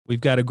We've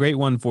got a great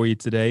one for you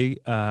today.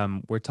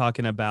 We're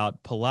talking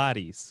about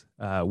Pilates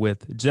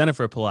with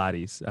Jennifer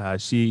Pilates.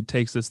 She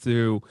takes us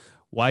through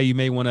why you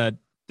may want to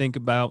think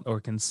about or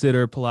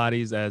consider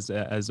Pilates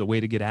as a way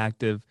to get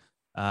active.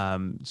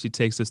 She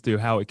takes us through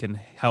how it can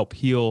help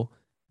heal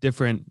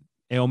different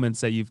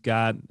ailments that you've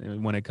got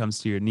when it comes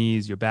to your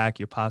knees, your back,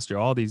 your posture,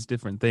 all these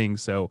different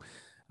things. So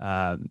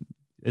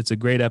it's a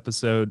great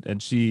episode,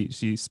 and she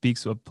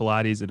speaks of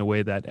Pilates in a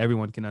way that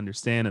everyone can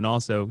understand, and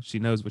also she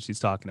knows what she's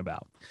talking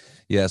about.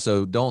 Yeah,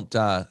 so don't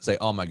say,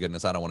 oh my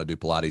goodness, I don't want to do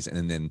Pilates,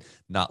 and then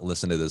not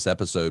listen to this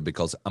episode,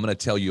 because I'm going to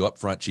tell you up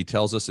front, she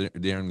tells us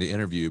during the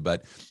interview,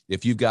 but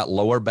if you've got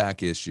lower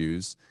back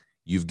issues,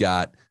 you've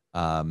got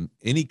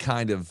any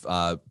kind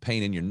of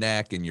pain in your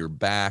neck and your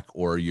back,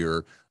 or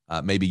your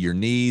maybe your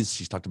knees,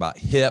 she's talked about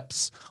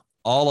hips,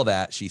 all of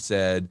that, she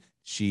said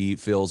she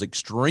feels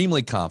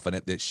extremely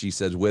confident that she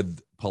says with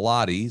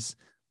Pilates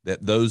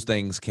that those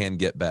things can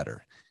get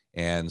better.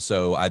 And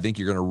so I think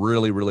you're going to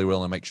really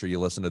make sure you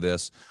listen to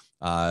this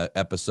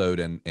episode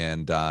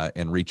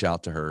and reach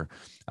out to her.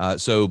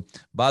 So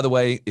by the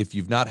way, if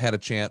you've not had a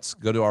chance,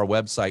 go to our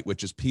website,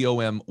 which is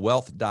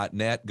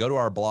pomwealth.net. Go to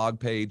our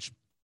blog page.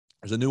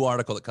 There's a new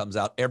article that comes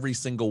out every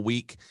single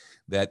week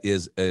that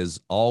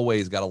is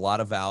always got a lot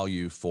of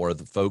value for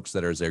the folks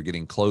that they're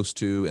getting close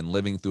to and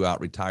living throughout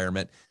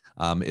retirement.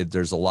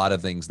 There's a lot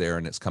of things there,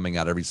 and it's coming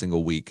out every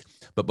single week.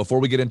 But before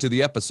we get into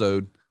the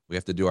episode, we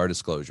have to do our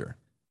disclosure.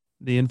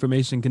 The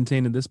information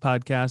contained in this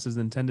podcast is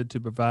intended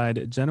to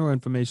provide general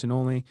information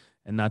only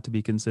and not to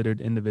be considered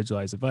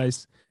individualized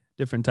advice.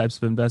 Different types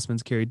of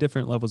investments carry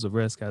different levels of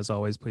risk. As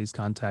always, please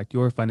contact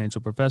your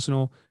financial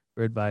professional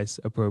for advice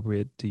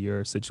appropriate to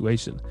your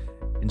situation.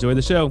 Enjoy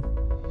the show.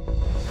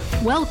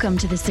 Welcome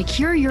to the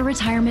Secure Your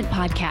Retirement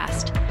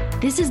podcast.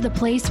 This is the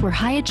place where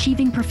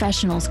high-achieving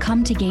professionals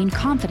come to gain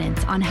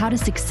confidence on how to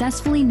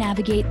successfully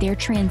navigate their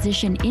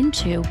transition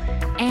into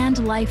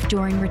and life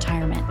during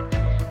retirement.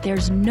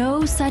 There's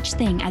no such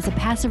thing as a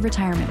passive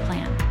retirement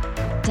plan.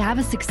 To have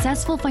a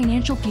successful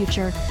financial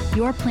future,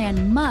 your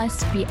plan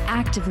must be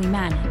actively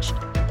managed.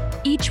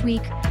 Each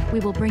week, we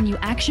will bring you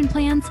action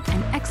plans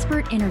and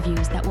expert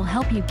interviews that will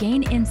help you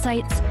gain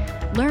insights,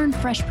 learn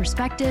fresh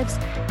perspectives,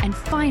 and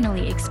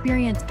finally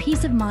experience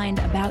peace of mind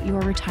about your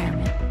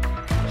retirement.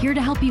 Here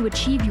to help you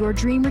achieve your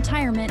dream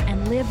retirement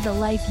and live the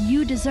life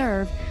you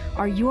deserve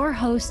are your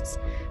hosts,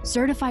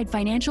 certified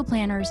financial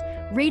planners,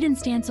 Radon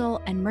Stansel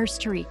and Murs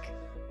Tariq.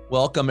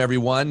 Welcome,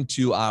 everyone,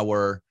 to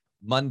our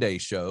Monday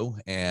show.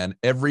 And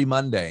every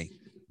Monday,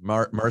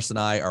 Murs and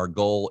I, our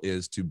goal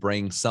is to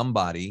bring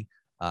somebody,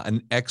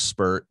 an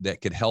expert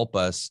that could help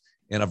us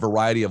in a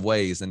variety of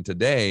ways. And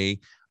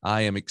today,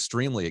 I am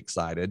extremely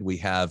excited. We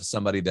have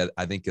somebody that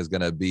I think is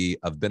going to be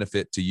of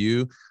benefit to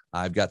you.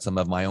 I've got some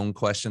of my own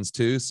questions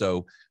too,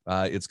 so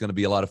it's going to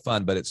be a lot of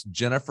fun. But it's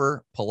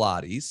Jennifer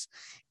Pilates,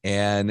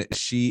 and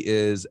she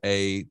is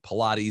a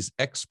Pilates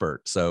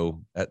expert.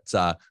 So that's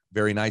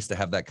very nice to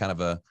have that kind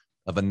of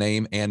a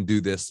name and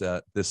do this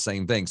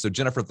same thing. So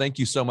Jennifer, thank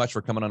you so much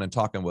for coming on and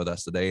talking with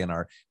us today, and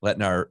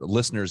letting our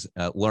listeners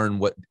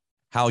learn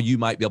how you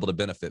might be able to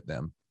benefit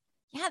them.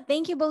 Yeah,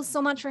 thank you both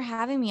so much for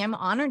having me. I'm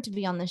honored to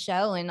be on the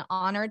show and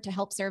honored to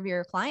help serve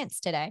your clients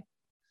today.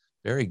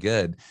 Very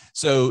good.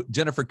 So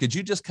Jennifer, could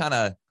you just kind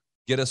of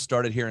get us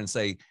started here and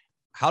say,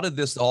 how did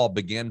this all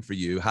begin for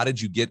you? How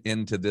did you get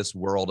into this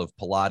world of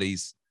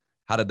Pilates?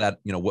 How did that,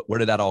 where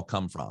did that all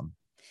come from?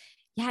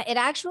 Yeah, it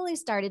actually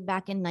started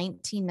back in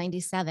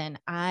 1997.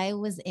 I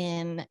was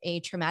in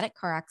a traumatic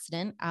car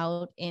accident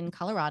out in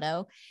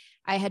Colorado.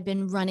 I had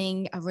been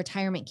running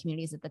retirement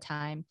communities at the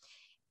time,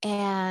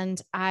 and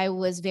I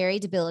was very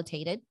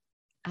debilitated.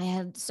 I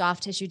had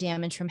soft tissue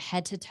damage from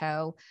head to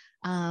toe.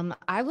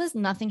 I was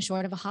nothing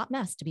short of a hot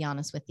mess, to be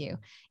honest with you,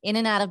 in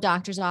and out of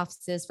doctor's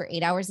offices for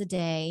 8 hours a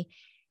day.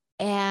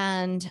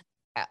 And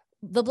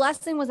the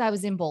blessing was I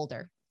was in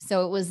Boulder.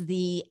 So it was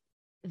the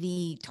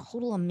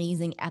total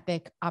amazing,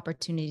 epic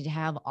opportunity to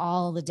have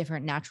all the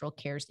different natural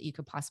cares that you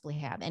could possibly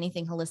have,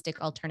 anything holistic,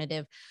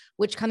 alternative,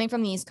 which coming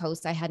from the East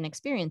Coast, I hadn't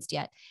experienced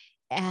yet.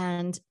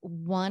 And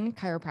one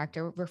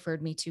chiropractor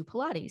referred me to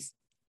Pilates.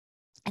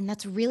 And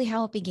that's really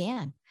how it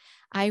began.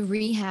 I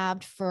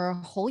rehabbed for a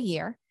whole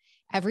year.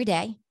 Every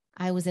day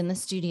I was in the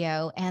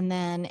studio. And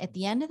then at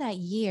the end of that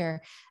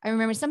year, I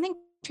remember something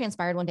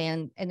transpired one day,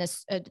 and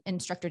this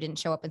instructor didn't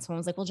show up. And someone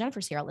was like, well,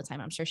 Jennifer's here all the time.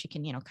 I'm sure she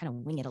can, kind of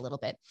wing it a little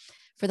bit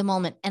for the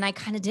moment. And I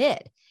kind of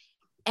did.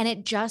 And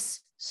it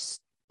just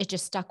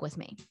stuck with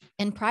me.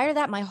 And prior to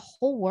that, my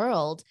whole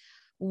world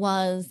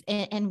was,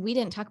 and we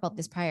didn't talk about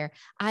this prior,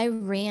 I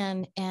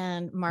ran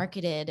and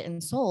marketed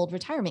and sold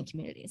retirement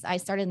communities. I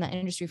started in that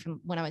industry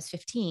from when I was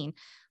 15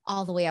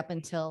 all the way up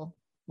until,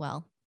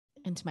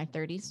 into my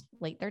 30s,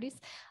 late 30s.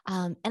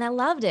 And I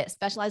loved it,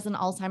 specialized in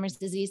Alzheimer's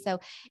disease. So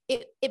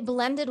it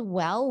blended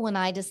well when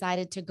I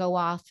decided to go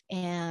off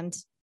and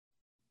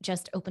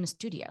just open a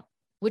studio,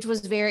 which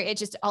was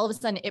all of a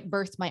sudden it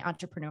birthed my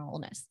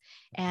entrepreneurialness.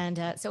 And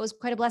so it was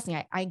quite a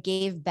blessing. I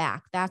gave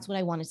back. That's what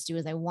I wanted to do,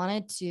 is I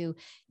wanted to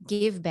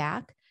give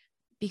back,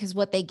 because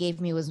what they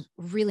gave me was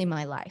really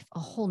my life, a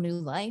whole new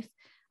life,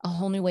 a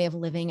whole new way of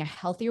living, a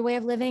healthier way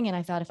of living. And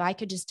I thought if I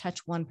could just touch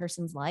one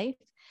person's life,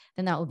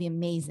 then that would be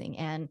amazing.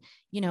 And,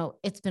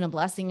 it's been a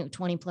blessing.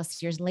 20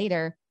 plus years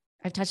later,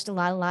 I've touched a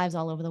lot of lives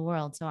all over the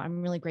world. So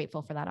I'm really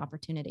grateful for that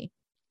opportunity.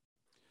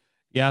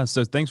 Yeah.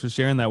 So thanks for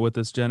sharing that with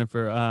us,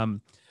 Jennifer.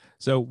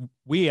 So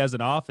we, as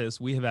an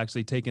office, we have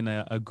actually taken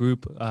a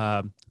group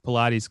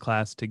Pilates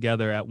class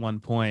together at one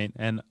point,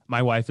 and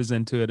my wife is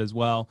into it as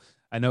well.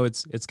 I know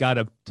it's got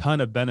a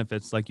ton of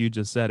benefits, like you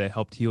just said. It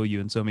helped heal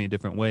you in so many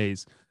different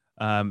ways.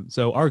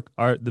 So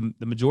the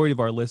majority of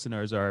our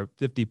listeners are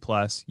 50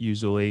 plus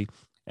usually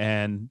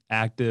and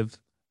active.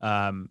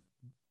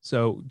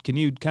 So can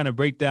you kind of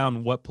break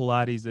down what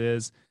Pilates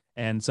is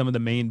and some of the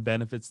main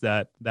benefits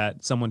that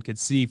someone could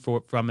see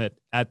from it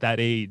at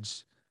that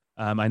age?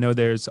 I know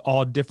there's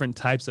all different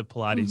types of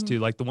Pilates too.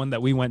 Like the one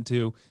that we went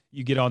to,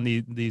 you get on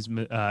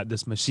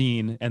this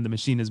machine and the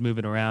machine is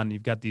moving around. And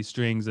you've got these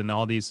strings and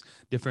all these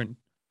different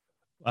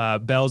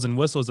bells and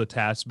whistles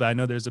attached. But I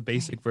know there's a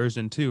basic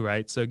version too,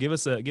 right? So give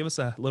us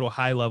a little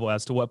high level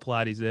as to what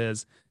Pilates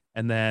is,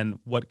 and then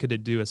what could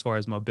it do as far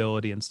as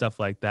mobility and stuff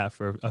like that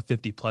for a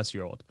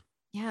 50-plus-year-old.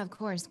 Yeah, of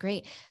course.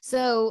 Great.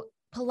 So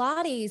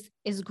Pilates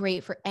is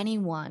great for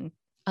anyone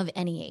of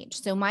any age.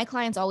 So my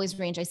clients always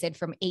range, I said,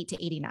 from 8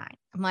 to 89.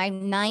 My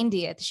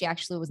 90th, she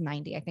actually was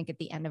 90, I think, at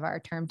the end of our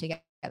term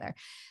together.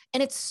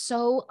 And it's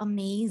so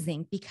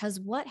amazing because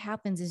what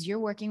happens is you're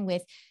working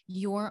with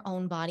your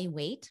own body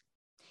weight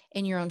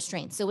and your own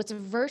strength. So it's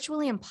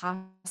virtually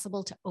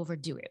impossible to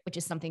overdo it, which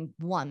is something,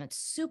 one, that's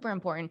super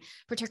important,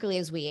 particularly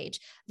as we age.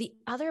 The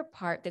other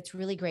part that's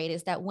really great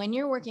is that when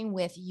you're working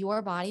with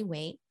your body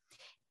weight,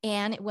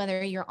 and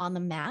whether you're on the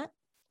mat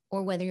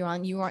or whether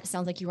it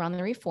sounds like you're on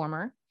the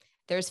reformer,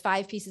 there's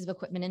 5 pieces of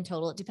equipment in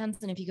total. It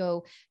depends on if you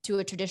go to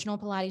a traditional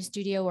Pilates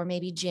studio or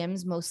maybe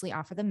gyms mostly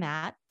offer the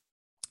mat.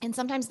 And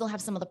sometimes they'll have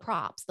some of the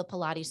props, the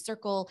Pilates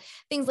circle,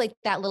 things like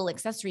that, little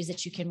accessories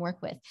that you can work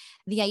with.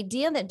 The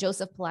idea that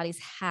Joseph Pilates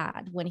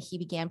had when he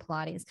began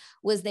Pilates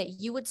was that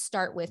you would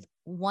start with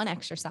one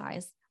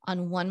exercise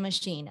on one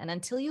machine. And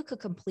until you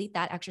could complete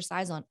that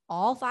exercise on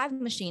all 5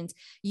 machines,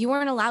 you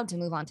weren't allowed to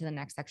move on to the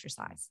next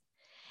exercise.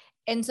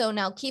 And so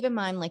now keep in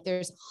mind, like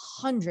there's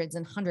hundreds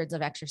and hundreds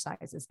of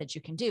exercises that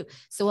you can do.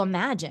 So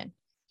imagine,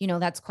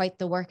 that's quite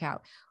the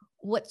workout.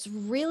 What's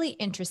really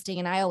interesting,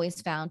 and I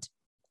always found,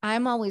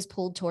 I'm always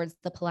pulled towards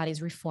the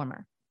Pilates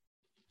reformer.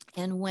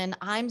 And when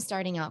I'm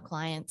starting out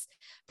clients,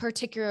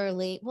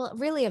 particularly, well,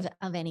 really of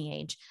any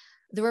age,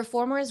 the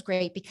reformer is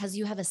great because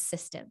you have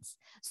assistance.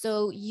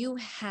 So you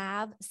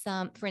have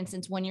some, for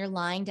instance, when you're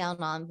lying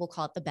down on, we'll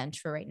call it the bench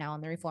for right now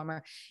on the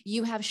reformer,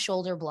 you have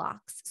shoulder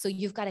blocks. So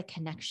you've got a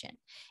connection.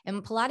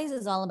 And Pilates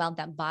is all about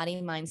that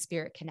body, mind,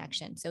 spirit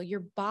connection. So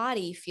your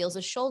body feels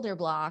a shoulder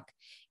block.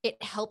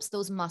 It helps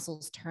those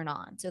muscles turn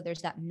on. So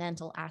there's that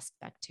mental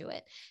aspect to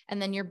it.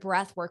 And then your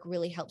breath work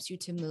really helps you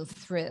to move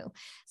through.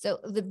 So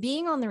the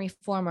being on the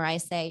reformer, I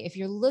say, if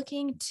you're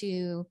looking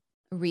to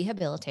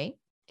rehabilitate,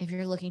 if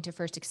you're looking to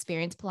first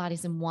experience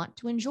Pilates and want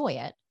to enjoy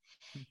it,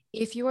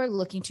 if you are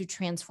looking to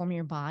transform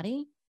your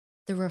body,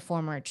 the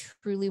reformer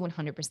truly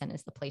 100%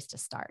 is the place to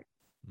start.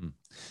 Go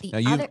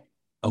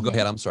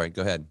ahead. I'm sorry.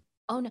 Go ahead.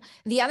 Oh, no.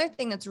 The other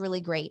thing that's really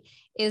great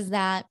is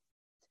that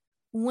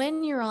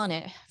when you're on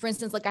it, for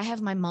instance, like I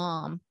have my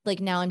mom,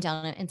 like now I'm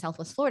down in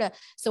Southwest Florida.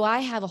 So I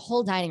have a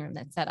whole dining room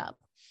that's set up.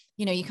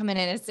 You come in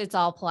and it's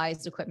all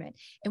Pilates equipment,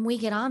 and we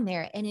get on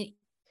there, and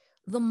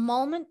the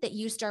moment that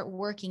you start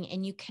working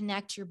and you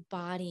connect your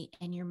body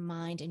and your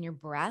mind and your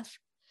breath,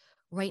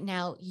 right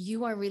now,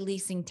 you are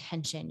releasing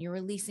tension. You're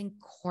releasing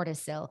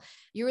cortisol.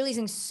 You're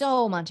releasing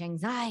so much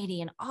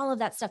anxiety and all of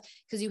that stuff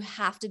because you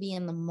have to be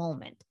in the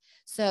moment.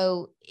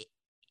 So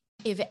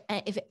if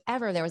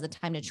ever there was a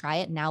time to try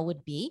it, now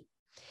would be.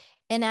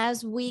 And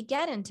as we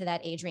get into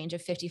that age range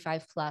of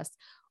 55 plus,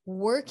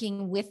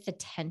 working with the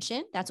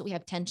tension, that's what we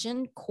have,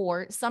 tension,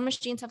 cord. Some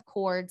machines have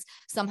cords,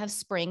 some have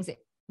springs.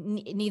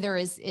 Neither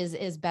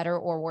is better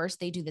or worse.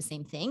 They do the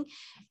same thing.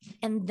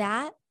 And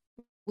that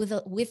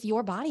with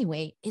your body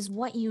weight is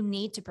what you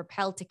need to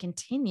propel to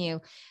continue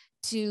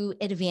to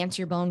advance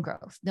your bone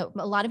growth.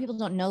 A lot of people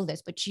don't know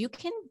this, but you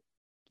can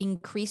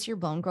increase your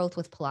bone growth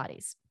with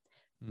Pilates.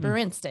 For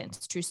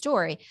instance, true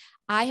story,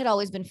 I had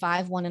always been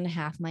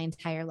 5'1.5" my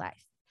entire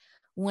life.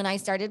 When I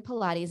started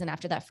Pilates and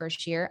after that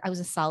first year, I was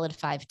a solid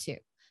 5'2".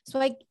 So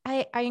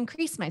I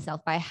increased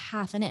myself by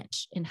 1/2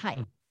 inch in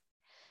height.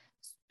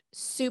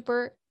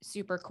 Super,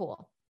 super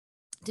cool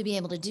to be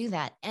able to do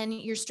that. And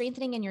you're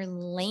strengthening and you're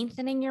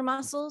lengthening your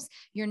muscles.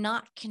 You're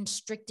not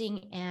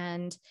constricting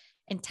and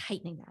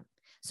tightening them.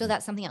 So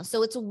that's something else.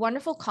 So it's a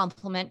wonderful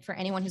compliment for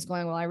anyone who's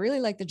going, well, I really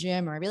like the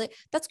gym, or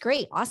that's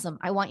great. Awesome.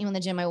 I want you in the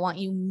gym. I want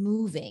you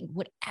moving.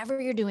 Whatever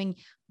you're doing,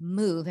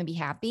 move and be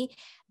happy.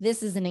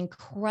 This is an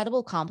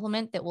incredible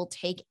compliment that will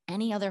take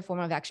any other form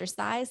of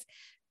exercise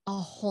a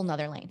whole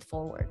nother length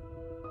forward.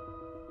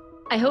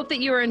 I hope that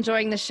you are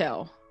enjoying the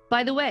show.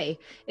 By the way,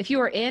 if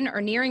you are in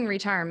or nearing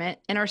retirement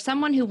and are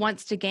someone who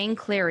wants to gain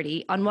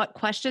clarity on what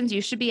questions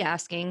you should be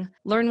asking,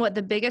 learn what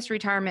the biggest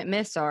retirement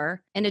myths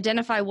are, and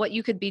identify what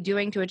you could be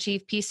doing to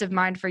achieve peace of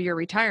mind for your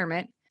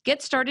retirement,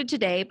 Get started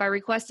today by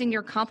requesting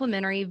your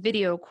complimentary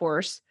video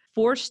course,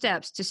 4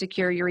 Steps to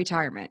Secure Your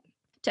Retirement.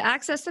 To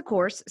access the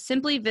course,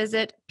 simply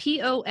visit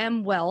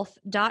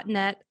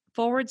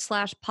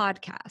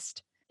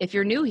pomwealth.net/podcast. If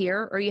you're new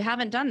here or you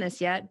haven't done this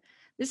yet,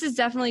 this is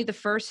definitely the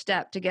first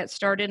step to get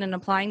started in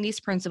applying these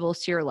principles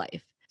to your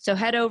life. So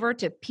head over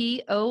to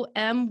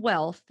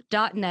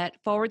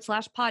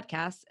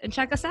pomwealth.net/podcast and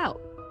check us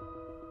out.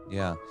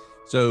 Yeah.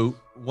 So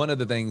one of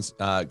the things,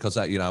 because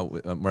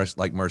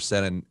like Merce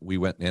said, and we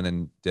went in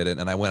and did it,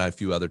 and I went a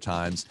few other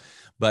times,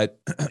 but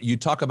you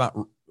talk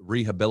about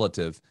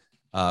rehabilitation,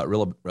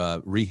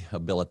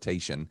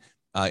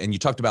 and you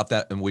talked about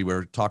that, and we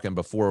were talking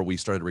before we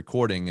started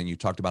recording, and you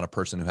talked about a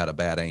person who had a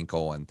bad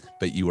ankle,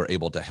 but you were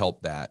able to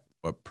help that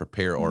or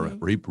prepare or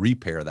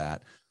repair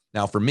that.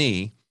 Now, for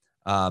me,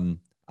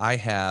 I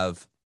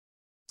have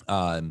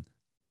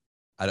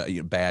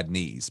bad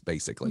knees,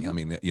 basically. I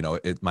mean,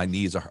 my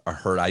knees are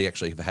hurt. I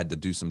actually have had to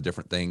do some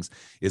different things.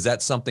 Is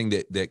that something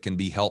that can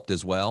be helped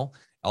as well?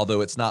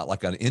 Although it's not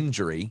like an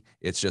injury,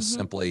 it's just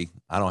simply,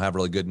 I don't have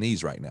really good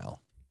knees right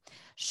now.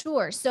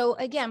 Sure. So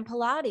again,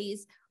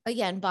 Pilates,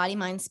 body,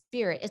 mind,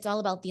 spirit, it's all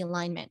about the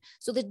alignment.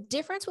 So the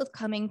difference with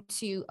coming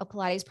to a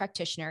Pilates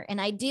practitioner, and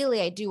ideally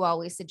I do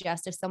always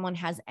suggest if someone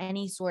has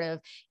any sort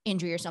of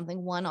injury or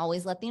something, 1,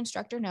 always let the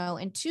instructor know,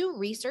 and 2,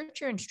 research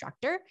your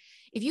instructor.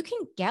 If you can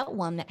get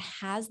one that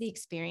has the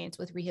experience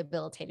with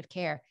rehabilitative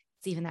care,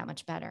 it's even that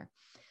much better.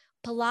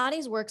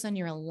 Pilates works on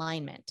your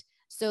alignment.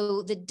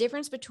 So the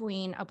difference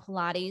between a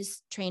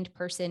Pilates trained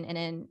person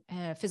and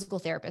a physical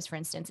therapist, for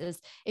instance, is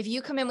if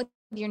you come in with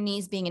your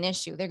knees being an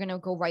issue, they're going to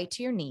go right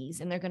to your knees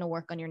and they're going to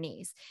work on your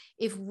knees.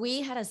 If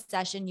we had a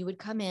session, you would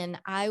come in,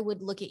 I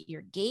would look at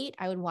your gait,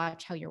 I would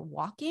watch how you're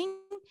walking,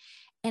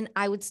 and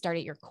I would start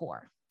at your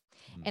core.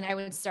 And I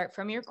would start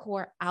from your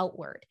core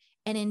outward.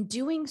 And in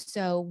doing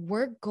so,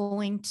 we're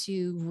going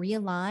to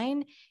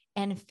realign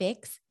and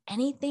fix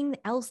anything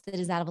else that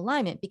is out of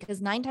alignment, because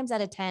 9 times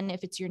out of 10,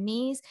 if it's your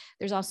knees,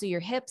 there's also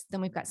your hips,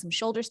 then we've got some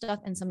shoulder stuff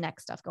and some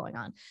neck stuff going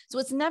on. So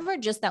it's never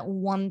just that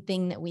one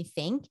thing that we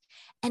think.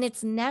 And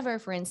it's never,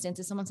 for instance,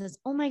 if someone says,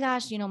 oh my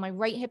gosh, my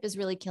right hip is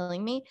really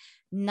killing me,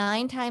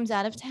 9 times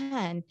out of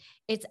 10,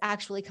 it's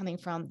actually coming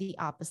from the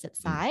opposite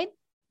side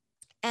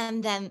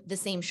and then the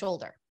same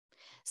shoulder.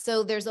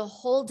 So there's a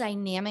whole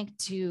dynamic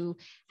to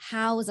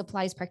how, as a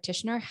Pilates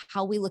practitioner,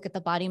 how we look at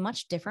the body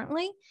much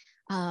differently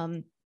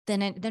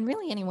than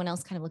really anyone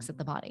else kind of looks at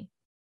the body.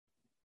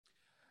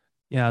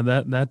 Yeah,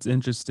 that's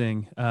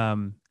interesting.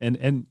 And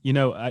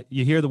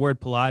you hear the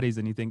word Pilates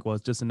and you think, well,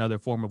 it's just another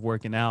form of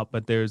working out,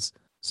 but there's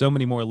so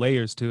many more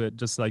layers to it,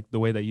 just like the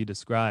way that you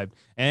described.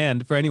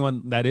 And for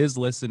anyone that is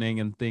listening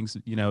and thinks,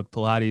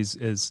 Pilates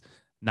is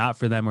not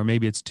for them, or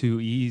maybe it's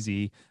too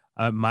easy.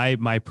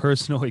 My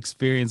personal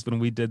experience when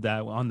we did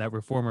that on that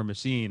reformer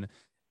machine,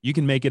 you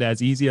can make it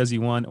as easy as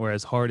you want or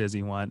as hard as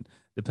you want,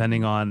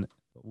 depending on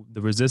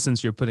the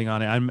resistance you're putting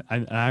on it.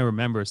 I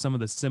remember some of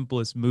the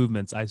simplest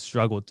movements I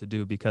struggled to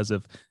do because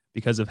of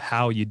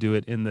how you do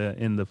it in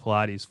the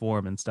Pilates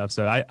form and stuff.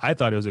 So I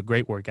thought it was a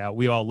great workout.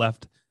 We all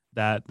left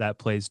that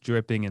place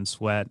dripping in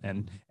sweat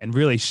and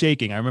really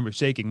shaking. I remember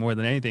shaking more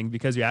than anything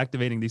because you're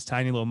activating these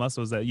tiny little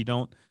muscles that you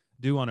don't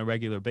do on a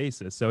regular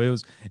basis. So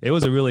it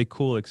was a really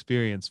cool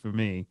experience for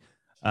me.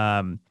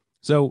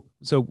 So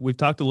we've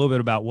talked a little bit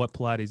about what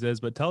Pilates is,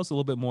 but tell us a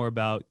little bit more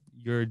about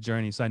your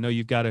journey. So I know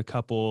you've got a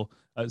couple,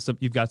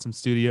 you've got some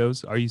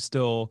studios. Are you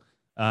still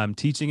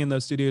teaching in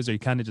those studios? Are you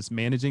kind of just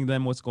managing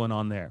them? What's going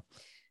on there?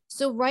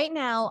 So right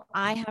now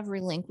I have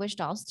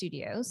relinquished all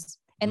studios.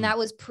 And that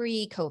was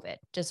pre-COVID,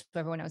 just so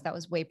everyone knows, that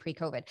was way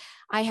pre-COVID.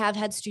 I have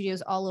had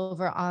studios all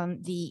over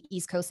on the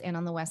East Coast and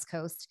on the West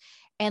Coast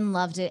and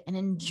loved it and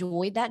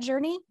enjoyed that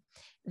journey.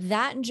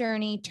 That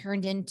journey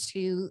turned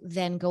into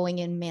then going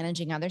and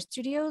managing other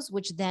studios,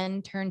 which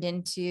then turned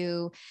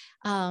into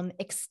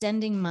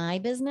extending my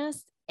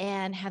business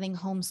and having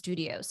home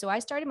studios. So I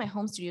started my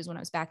home studios when I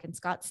was back in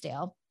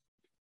Scottsdale.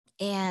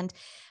 And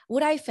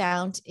what I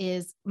found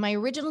is my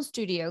original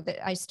studio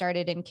that I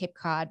started in Cape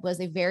Cod was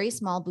a very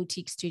small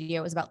boutique studio.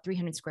 It was about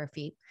 300 square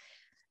feet.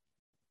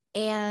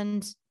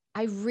 And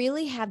I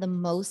really had the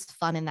most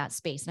fun in that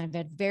space. And I've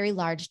had very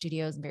large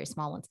studios and very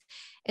small ones.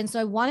 And so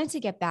I wanted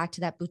to get back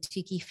to that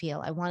boutique-y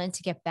feel. I wanted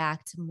to get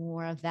back to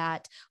more of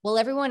that. Well,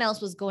 everyone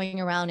else was going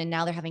around and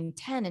now they're having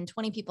 10 and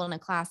 20 people in a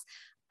class.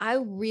 I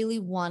really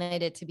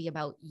wanted it to be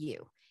about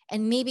you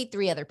and maybe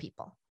 3 other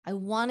people. I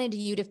wanted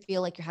you to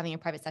feel like you're having a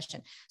private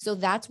session. So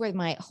that's where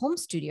my home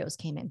studios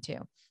came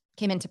into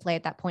play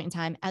at that point in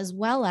time, as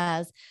well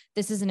as,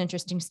 this is an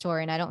interesting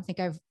story. And I don't think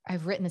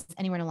I've written this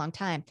anywhere in a long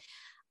time.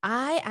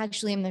 I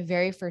actually am the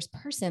very first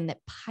person that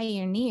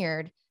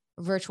pioneered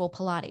virtual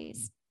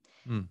Pilates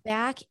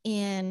back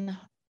in,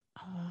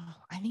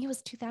 I think it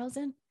was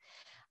 2000.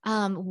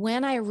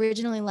 When I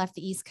originally left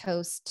the East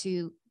Coast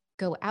to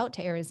go out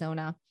to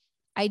Arizona,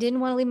 I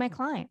didn't want to leave my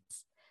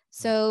clients.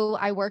 So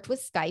I worked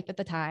with Skype at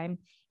the time,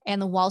 and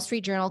the Wall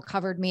Street Journal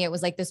covered me. It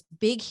was like this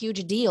big,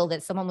 huge deal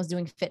that someone was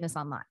doing fitness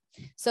online.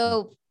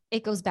 So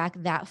it goes back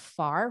that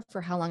far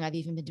for how long I've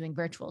even been doing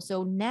virtual.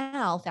 So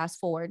now fast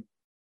forward,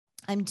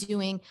 I'm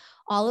doing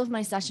all of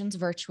my sessions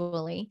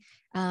virtually,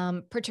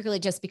 particularly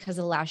just because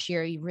of the last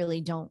year, you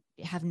really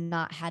have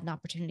not had an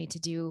opportunity to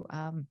do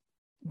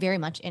very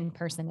much in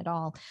person at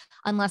all,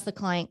 unless the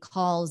client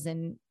calls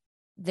and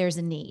there's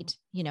a need,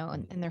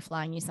 and they're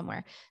flying you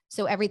somewhere.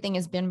 So everything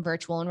has been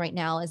virtual. And right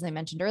now, as I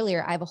mentioned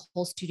earlier, I have a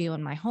whole studio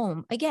in my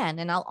home again,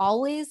 and I'll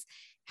always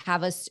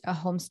have a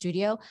home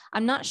studio.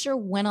 I'm not sure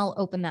when I'll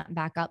open that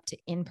back up to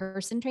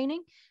in-person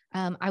training.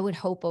 I would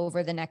hope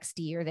over the next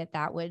year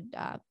that would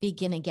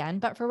begin again.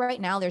 But for right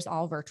now, there's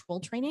all virtual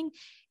training.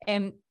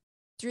 And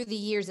through the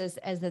years,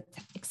 as it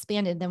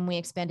expanded, then we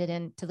expanded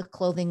into the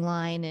clothing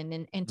line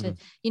and into,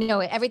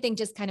 everything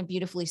just kind of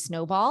beautifully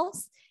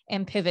snowballs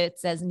and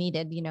pivots as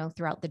needed,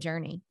 throughout the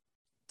journey.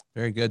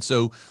 Very good.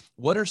 So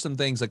what are some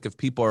things, like if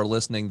people are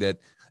listening that,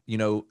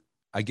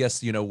 I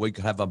guess, we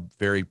could have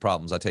varied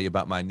problems. I tell you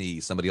about my knee,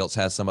 somebody else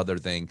has some other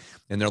thing,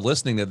 and they're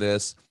listening to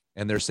this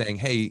and they're saying,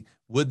 hey,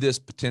 would this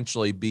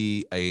potentially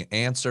be an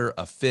answer,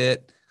 a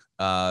fit?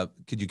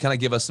 Could you kind of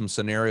give us some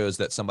scenarios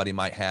that somebody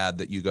might have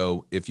that you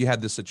go, if you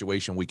had this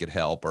situation, we could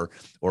help, or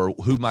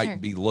who might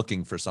be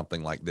looking for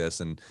something like this,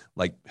 and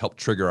like help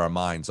trigger our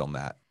minds on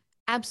that?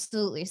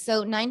 Absolutely.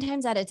 So 9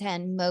 times out of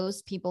 10,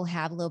 most people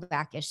have low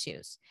back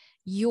issues.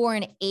 You're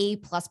an A++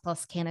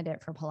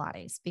 candidate for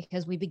Pilates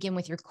because we begin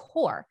with your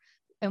core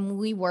and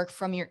we work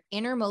from your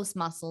innermost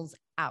muscles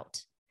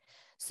out.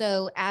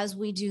 So as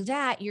we do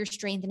that, you're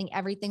strengthening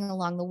everything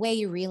along the way.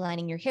 You're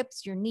realigning your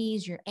hips, your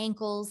knees, your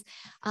ankles,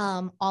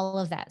 all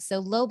of that. So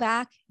low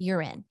back,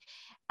 you're in.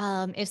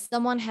 If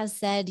someone has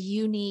said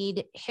you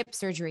need hip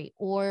surgery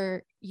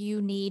or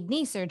you need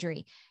knee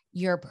surgery,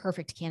 you're a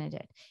perfect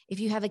candidate. If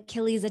you have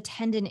Achilles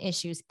tendon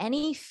issues,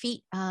 any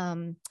feet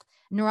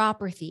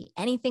neuropathy,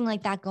 anything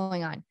like that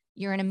going on,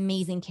 you're an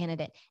amazing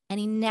candidate.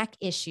 Any neck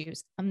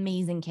issues,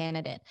 amazing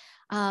candidate.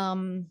 Let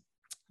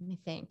me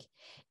think.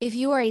 If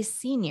you are a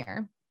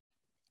senior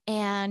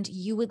and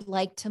you would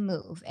like to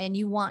move and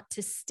you want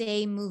to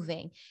stay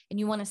moving and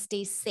you want to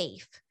stay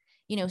safe,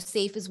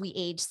 safe as we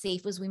age,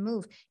 safe as we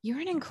move, you're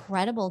an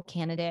incredible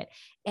candidate.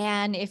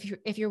 And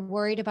if you're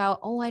worried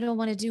about, I don't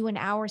want to do an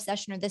hour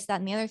session or this,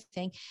 that, and the other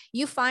thing,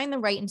 you find the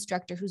right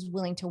instructor who's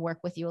willing to work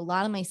with you. A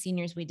lot of my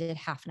seniors, we did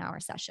half an hour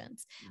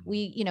sessions.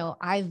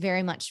 I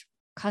very much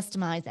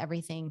customize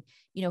everything,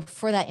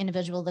 for that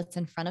individual that's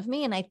in front of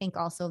me. And I think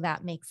also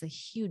that makes a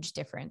huge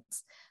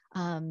difference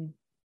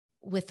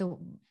with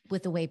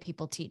the way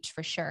people teach,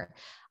 for sure.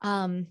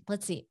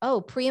 Let's see.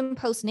 Pre and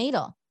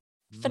postnatal.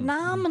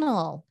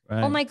 Phenomenal.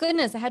 Right. Oh my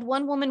goodness. I had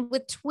one woman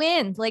with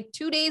twins like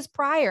 2 days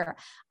prior.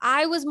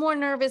 I was more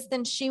nervous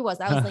than she was.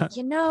 I was like,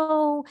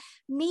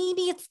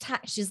 maybe it's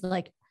time. She's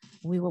like,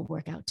 we will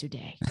work out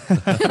today.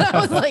 I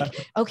was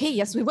like, okay,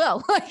 yes, we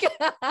will.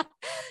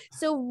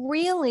 So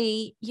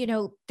really,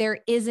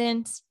 there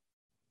isn't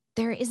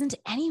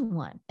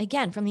anyone,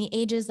 again, from the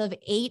ages of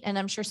 8, and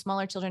I'm sure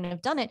smaller children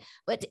have done it,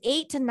 but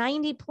 8 to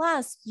 90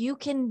 plus, you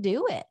can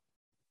do it.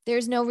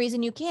 There's no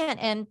reason you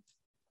can't.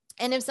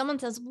 And if someone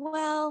says,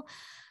 well,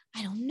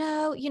 I don't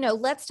know,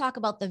 let's talk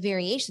about the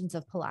variations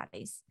of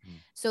Pilates.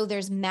 So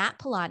there's mat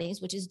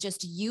Pilates, which is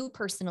just you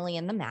personally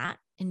in the mat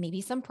and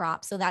maybe some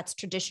props. So that's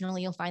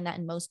traditionally, you'll find that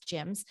in most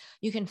gyms.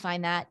 You can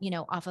find that,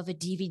 off of a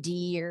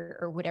DVD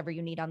or whatever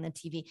you need on the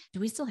TV. Do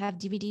we still have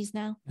DVDs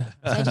now?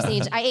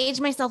 So I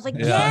aged myself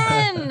again.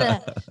 Yeah.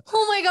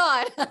 Oh my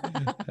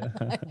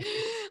God.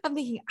 I'm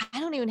thinking, I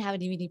don't even have a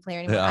DVD player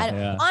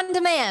anymore. On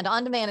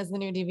demand is the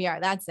new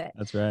DVR. That's it.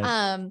 That's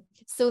right.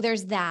 So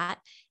there's that.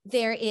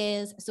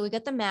 So we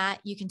got the mat.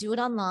 You can do it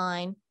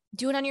online.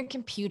 Do it on your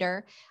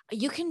computer.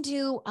 You can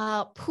do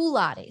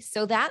Pilates.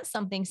 So that's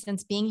something,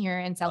 since being here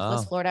in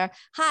Southwest Florida.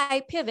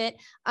 Hi, pivot.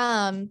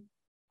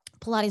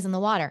 Pilates in the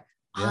water.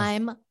 Yeah.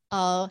 I'm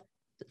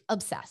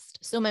obsessed.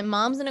 So my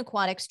mom's an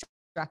aquatic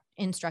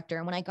instructor.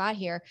 And when I got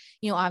here,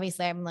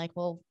 obviously I'm like,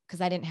 well,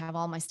 because I didn't have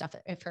all my stuff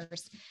at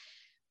first.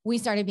 We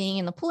started being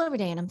in the pool every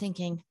day, and I'm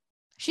thinking,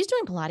 she's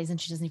doing Pilates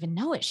and she doesn't even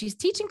know it. She's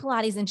teaching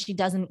Pilates and she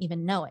doesn't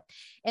even know it.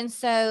 And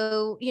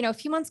so, a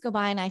few months go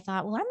by and I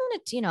thought, well, I'm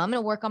going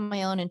to work on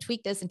my own and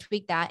tweak this and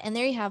tweak that. And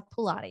there you have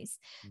Pilates.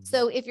 Mm-hmm.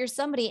 So if you're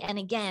somebody, and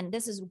again,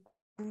 this is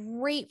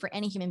great for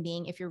any human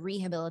being if you're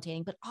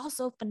rehabilitating, but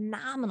also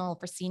phenomenal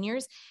for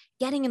seniors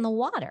getting in the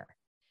water,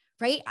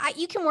 right?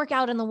 You can work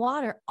out in the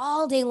water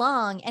all day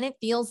long and it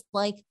feels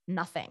like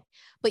nothing,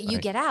 but you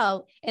get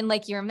out and,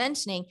 like you're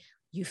mentioning,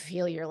 you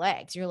feel your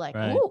legs. You're like,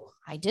 oh,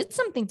 I did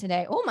something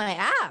today. Oh, my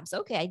abs.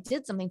 Okay. I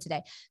did something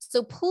today.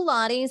 So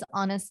Pilates,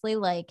 honestly,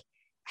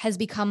 has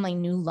become my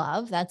new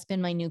love. That's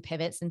been my new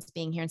pivot since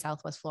being here in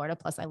Southwest Florida.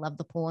 Plus I love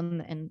the pool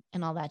and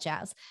all that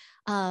jazz.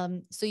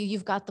 So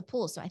you've got the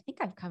pool. So I think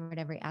I've covered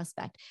every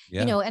aspect,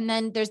 and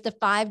then there's the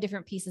 5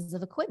 different pieces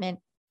of equipment.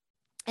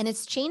 And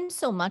it's changed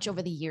so much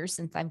over the years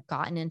since I've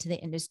gotten into the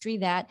industry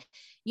that,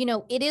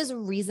 it is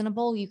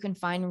reasonable. You can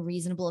find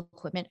reasonable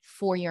equipment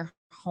for your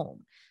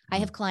home. I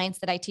have clients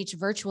that I teach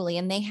virtually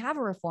and they have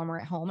a reformer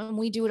at home and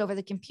we do it over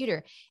the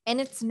computer, and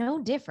it's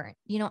no different.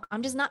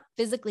 I'm just not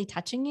physically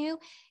touching you.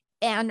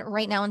 And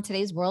right now in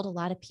today's world, a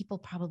lot of people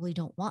probably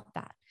don't want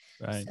that.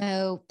 Right.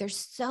 So there's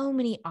so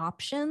many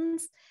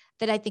options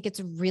that I think it's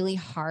really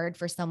hard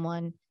for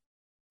someone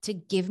to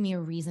give me a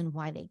reason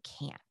why they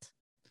can't.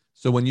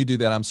 So when you do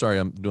that, I'm sorry,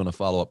 I'm doing a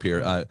follow-up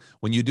here.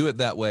 When you do it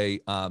that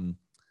way, and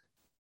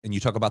you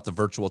talk about the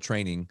virtual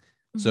training,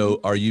 so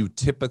are you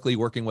typically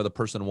working with a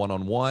person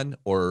one-on-one,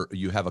 or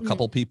you have a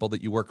couple people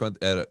that you work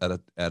with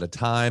at a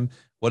time?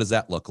 What does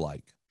that look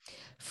like?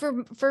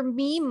 For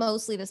me,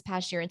 mostly this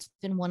past year, it's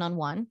been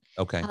one-on-one.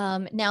 Okay.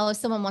 Now, if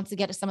someone wants to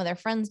get some of their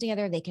friends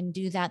together, they can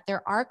do that.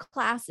 There are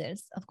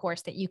classes, of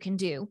course, that you can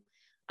do,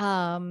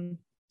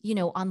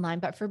 online.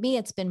 But for me,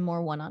 it's been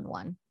more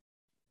one-on-one.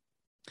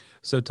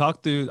 So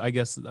talk through, I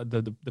guess,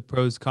 the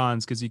pros,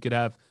 cons, because you could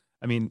have,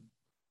 I mean,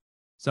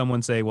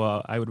 someone say,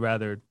 well, I would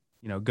rather,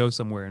 go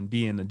somewhere and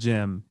be in the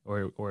gym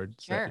or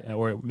Sure.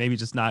 or maybe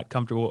just not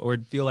comfortable or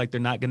feel like they're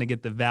not going to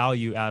get the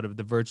value out of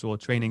the virtual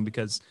training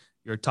because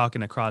you're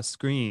talking across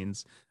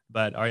screens.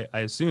 But I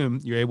assume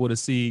you're able to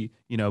see,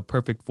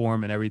 perfect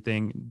form and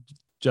everything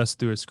just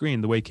through a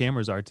screen, the way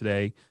cameras are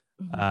today.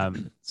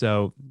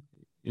 So,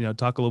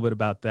 talk a little bit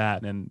about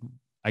that. And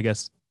I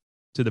guess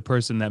to the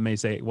person that may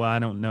say, well, I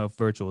don't know if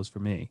virtual is for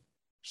me.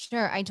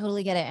 Sure. I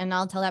totally get it. And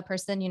I'll tell that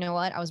person, you know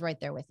what? I was right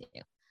there with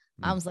you.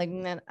 I was like,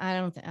 I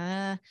don't think,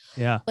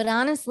 yeah. But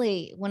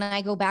honestly, when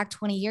I go back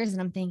 20 years and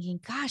I'm thinking,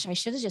 gosh, I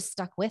should have just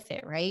stuck with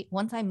it, right?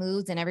 Once I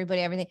moved and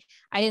everything,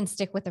 I didn't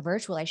stick with the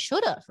virtual. I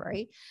should have,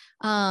 right?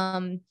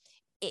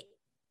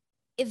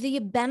 The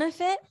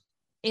benefit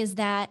is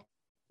that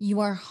you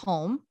are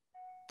home.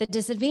 The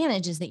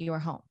disadvantage is that you are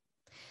home.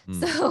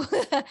 So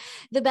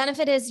the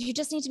benefit is you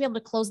just need to be able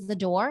to close the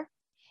door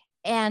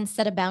and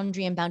set a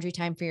boundary and boundary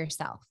time for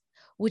yourself,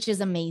 which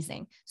is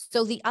amazing.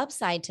 So the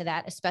upside to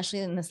that, especially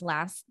in this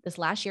last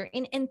year,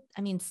 and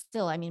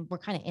we're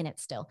kind of in it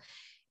still.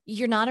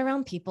 You're not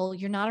around people.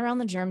 You're not around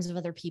the germs of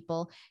other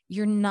people.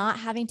 You're not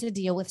having to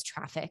deal with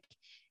traffic.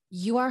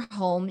 You are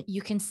home.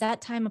 You can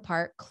set time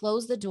apart,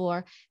 close the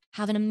door,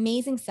 have an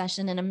amazing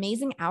session, an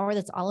amazing hour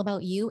that's all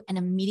about you, and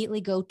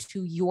immediately go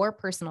to your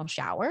personal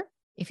shower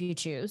if you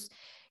choose.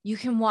 You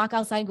can walk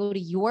outside, go to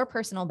your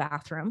personal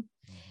bathroom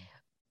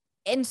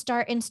and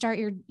start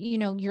your,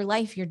 your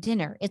life, your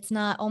dinner. It's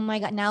not, oh my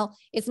God. Now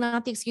it's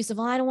not the excuse of,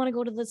 I don't want to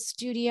go to the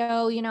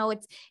studio.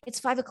 It's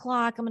 5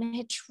 o'clock. I'm going to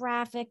hit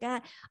traffic.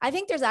 I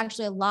think there's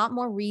actually a lot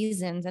more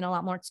reasons and a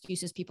lot more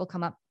excuses people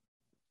come up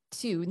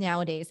to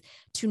nowadays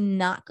to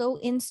not go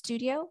in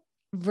studio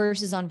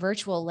versus on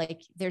virtual.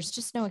 Like there's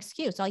just no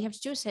excuse. All you have to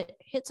do is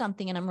hit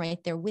something and I'm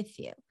right there with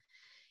you.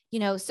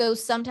 So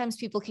sometimes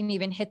people can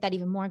even hit that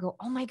even more and go,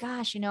 oh my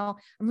gosh, I'm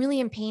really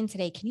in pain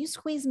today. Can you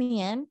squeeze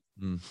me in?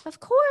 Of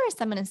course,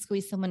 I'm going to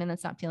squeeze someone in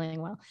that's not feeling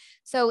well.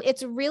 So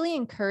it's really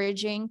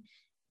encouraging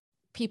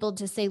people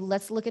to say,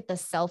 let's look at the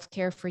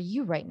self-care for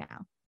you right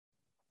now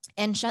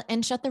and shut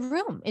the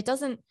room.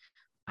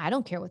 I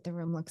don't care what the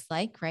room looks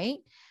like, right?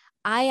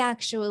 I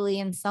actually,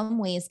 in some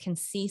ways, can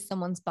see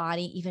someone's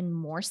body even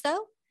more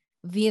so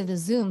via the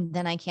Zoom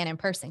than I can in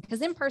person.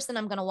 Because in person,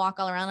 I'm going to walk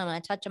all around, I'm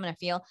going to touch, I'm going to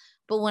feel.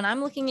 But when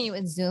I'm looking at you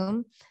in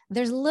Zoom,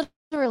 there's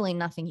literally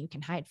nothing you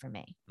can hide from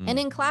me. And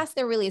in class,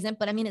 there really isn't.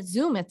 But I mean, at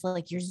Zoom, it's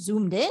like you're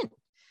zoomed in.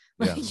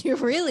 Like you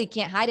really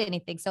can't hide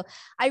anything. So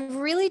I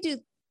really do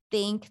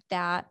think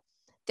that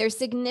there's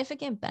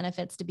significant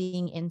benefits to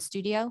being in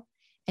studio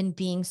and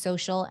being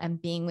social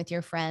and being with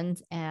your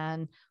friends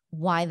and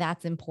why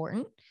that's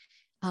important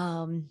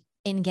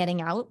in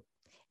getting out.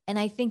 And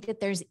I think that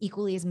there's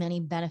equally as many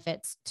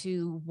benefits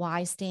to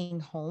why staying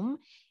home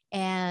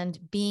and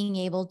being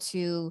able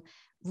to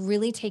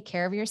really take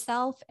care of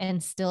yourself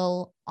and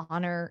still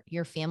honor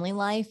your family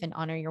life and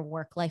honor your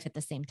work life at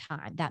the same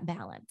time, that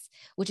balance,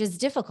 which is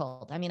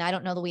difficult. I mean, I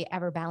don't know that we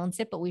ever balance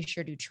it, but we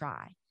sure do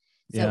try.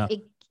 So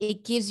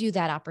it gives you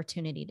that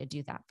opportunity to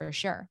do that for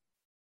sure.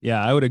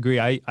 Yeah, I would agree.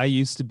 I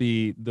used to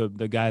be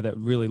the guy that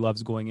really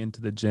loves going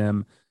into the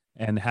gym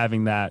and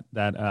having that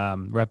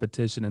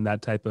repetition and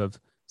that type of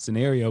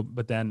scenario.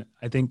 But then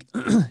I think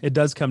it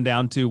does come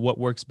down to what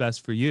works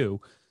best for you.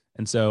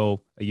 And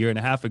so a year and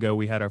a half ago,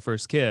 we had our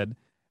first kid,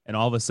 and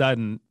all of a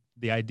sudden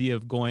the idea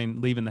of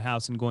leaving the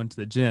house and going to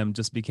the gym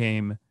just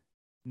became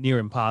near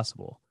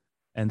impossible.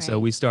 And so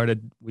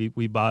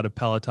we bought a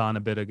Peloton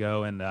a bit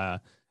ago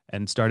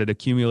and started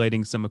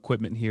accumulating some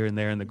equipment here and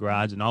there in the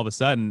garage. And all of a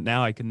sudden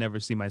now I can never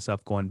see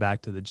myself going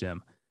back to the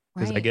gym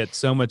because I get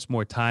so much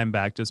more time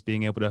back just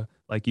being able to,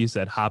 like you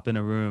said, hop in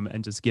a room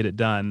and just get it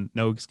done.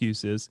 No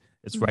excuses.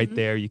 It's right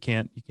there. You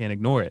can't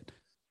ignore it.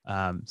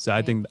 So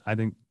I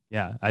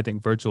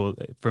think virtual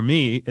for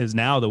me is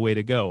now the way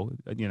to go.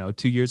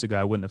 2 years ago,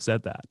 I wouldn't have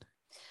said that.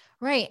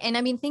 Right. And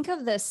I mean, think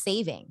of the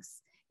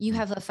savings. You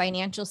have a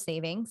financial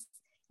savings,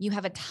 you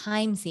have a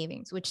time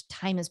savings, which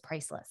time is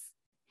priceless,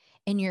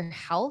 and your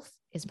health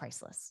is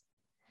priceless.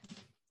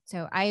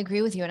 So I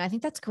agree with you. And I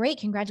think that's great.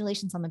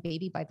 Congratulations on the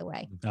baby, by the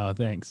way. Oh,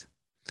 thanks.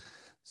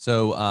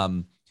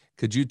 So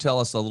could you tell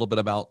us a little bit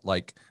about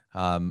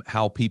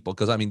how people,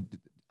 because I mean,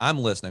 I'm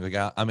listening.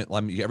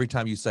 Every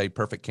time you say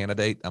perfect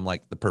candidate, I'm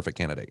like the perfect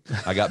candidate.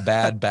 I got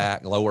bad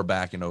back, lower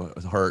back, it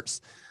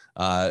hurts.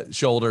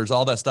 shoulders,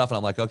 all that stuff. And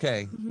I'm like,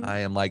 okay, I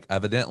am like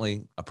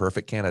evidently a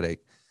perfect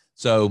candidate.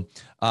 So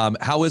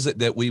how is it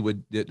that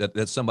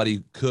that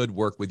somebody could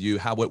work with you?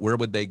 Where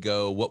would they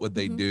go? What would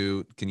they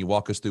do? Can you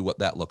walk us through what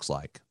that looks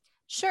like?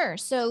 Sure.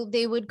 So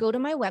they would go to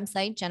my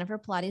website,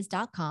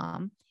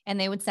 jenniferpilates.com, and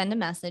they would send a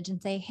message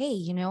and say,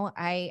 hey,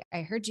 I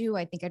heard you.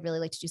 I think I'd really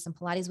like to do some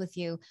Pilates with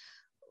you.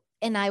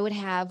 And I would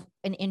have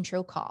an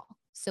intro call.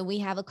 So we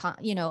have a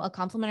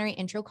complimentary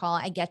intro call.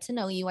 I get to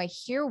know you. I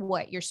hear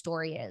what your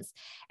story is.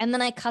 And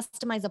then I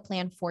customize a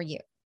plan for you.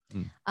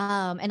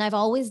 And I've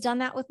always done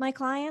that with my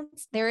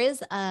clients. There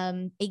is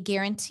a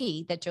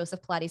guarantee that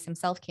Joseph Pilates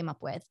himself came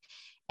up with.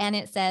 And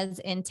it says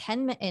in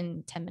 10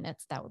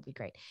 minutes, that would be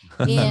great.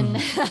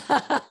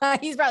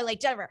 He's probably like,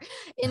 Jennifer,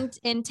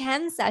 in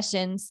 10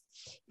 sessions,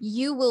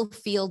 you will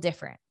feel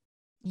different.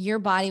 Your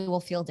body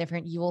will feel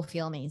different. You will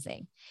feel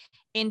amazing.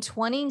 In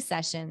 20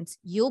 sessions,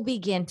 you'll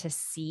begin to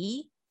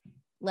see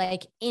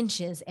like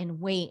inches and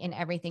weight and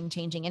everything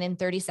changing. And in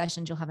 30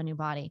 sessions, you'll have a new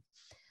body.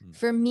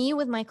 For me,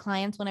 with my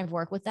clients, when I've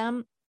worked with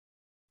them,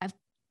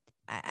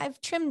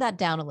 I've trimmed that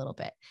down a little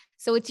bit.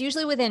 So it's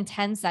usually within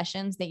 10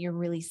 sessions that you're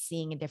really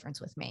seeing a difference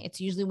with me. It's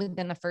usually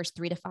within the first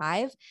 3 to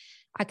 5,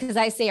 because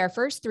I say our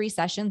first 3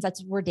 sessions,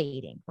 we're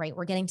dating, right?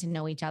 We're getting to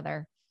know each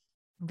other,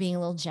 being a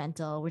little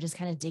gentle. We're just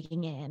kind of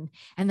digging in.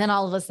 And then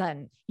all of a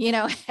sudden,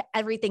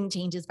 everything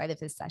changes by the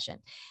 5th session.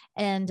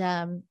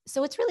 And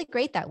so it's really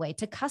great that way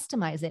to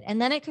customize it. And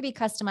then it could be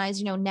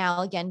customized,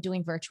 now again,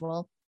 doing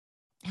virtual.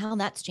 How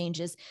that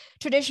changes.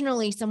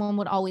 Traditionally, someone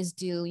would always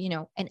do,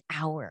 an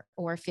hour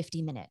or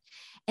 50-minute.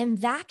 And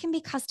that can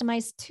be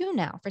customized too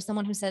now for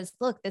someone who says,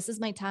 look, this is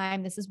my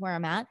time. This is where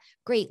I'm at.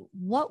 Great.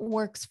 What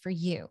works for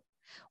you?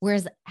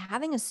 Whereas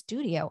having a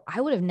studio,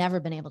 I would have never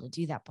been able to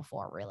do that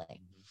before,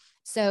 really.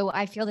 So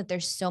I feel that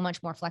there's so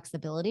much more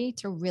flexibility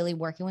to really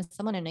working with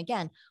someone. And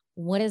again,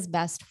 what is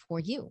best for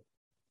you?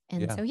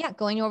 And so,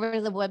 going over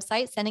to the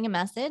website, sending a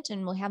message,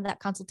 and we'll have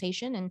that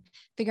consultation and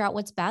figure out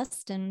what's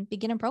best and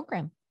begin a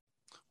program.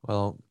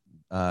 Well,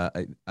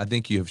 I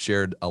think you have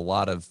shared a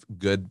lot of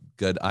good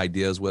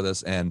ideas with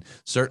us. And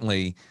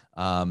certainly,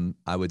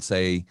 I would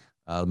say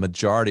a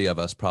majority of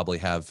us probably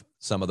have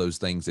some of those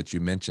things that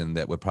you mentioned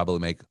that would probably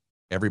make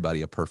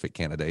everybody a perfect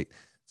candidate.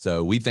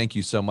 So we thank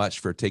you so much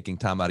for taking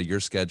time out of your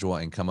schedule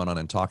and coming on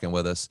and talking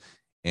with us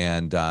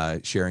and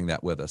sharing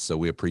that with us. So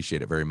we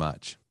appreciate it very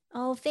much.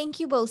 Oh, thank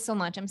you both so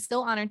much. I'm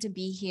so honored to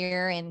be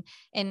here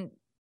and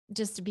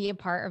just to be a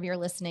part of your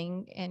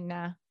listening and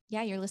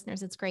your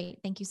listeners. It's great.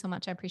 Thank you so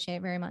much. I appreciate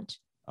it very much.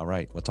 All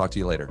right. We'll talk to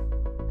you later.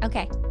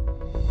 Okay.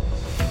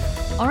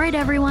 All right,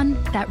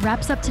 everyone. That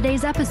wraps up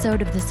today's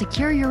episode of the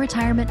Secure Your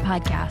Retirement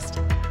podcast.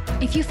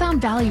 If you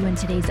found value in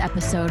today's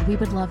episode, we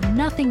would love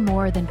nothing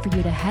more than for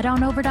you to head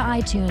on over to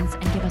iTunes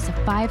and give us a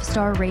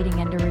 5-star rating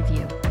and a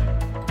review.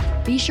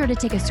 Be sure to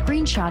take a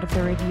screenshot of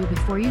the review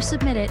before you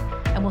submit it,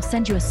 and we'll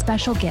send you a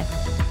special gift,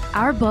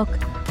 our book,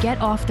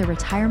 Get Off the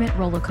Retirement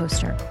Roller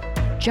Coaster.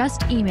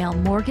 Just email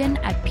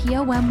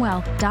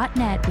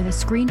morgan@pomwealth.net with a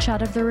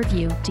screenshot of the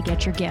review to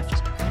get your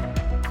gift.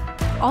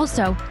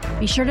 Also,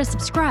 be sure to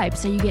subscribe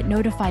so you get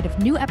notified of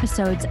new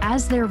episodes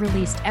as they're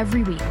released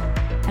every week.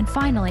 And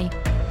finally,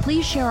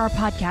 please share our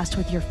podcast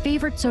with your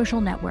favorite social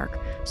network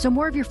so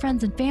more of your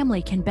friends and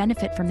family can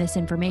benefit from this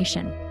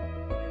information.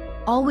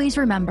 Always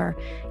remember,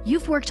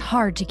 you've worked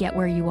hard to get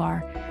where you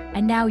are,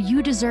 and now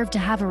you deserve to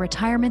have a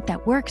retirement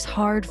that works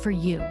hard for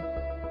you.